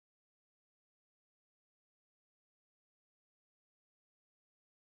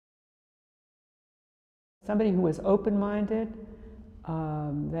Somebody who was open-minded,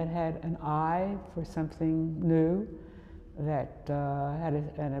 that had an eye for something new, that had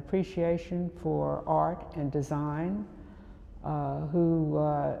an appreciation for art and design, who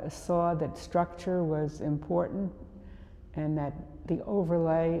saw that structure was important and that the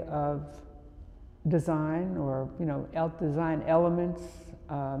overlay of design or, design elements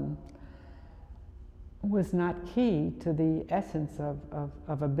was not key to the essence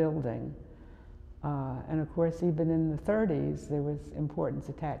of a building. And of course, even in the 30s, there was importance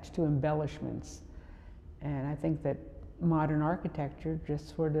attached to embellishments. And I think that modern architecture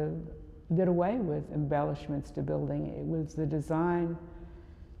just sort of did away with embellishments to building. It was the design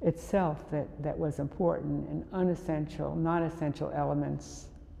itself that was important, and unessential, non-essential elements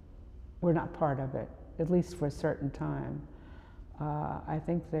were not part of it, at least for a certain time. I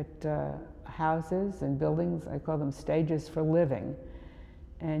think that houses and buildings, I call them stages for living.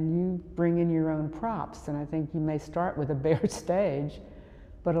 And you bring in your own props, and I think you may start with a bare stage,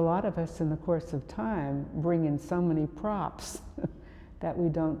 but a lot of us in the course of time bring in so many props that we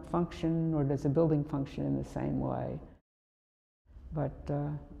don't function, or does a building function in the same way. But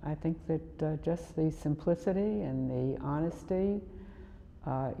I think that just the simplicity and the honesty,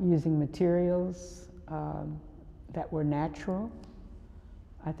 using materials that were natural,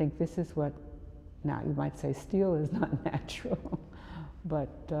 I think this is what, now you might say steel is not natural, but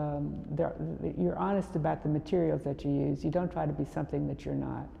you're honest about the materials that you use. You don't try to be something that you're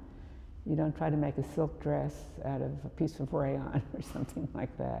not. You don't try to make a silk dress out of a piece of rayon or something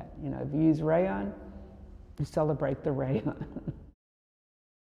like that. If you use rayon, you celebrate the rayon.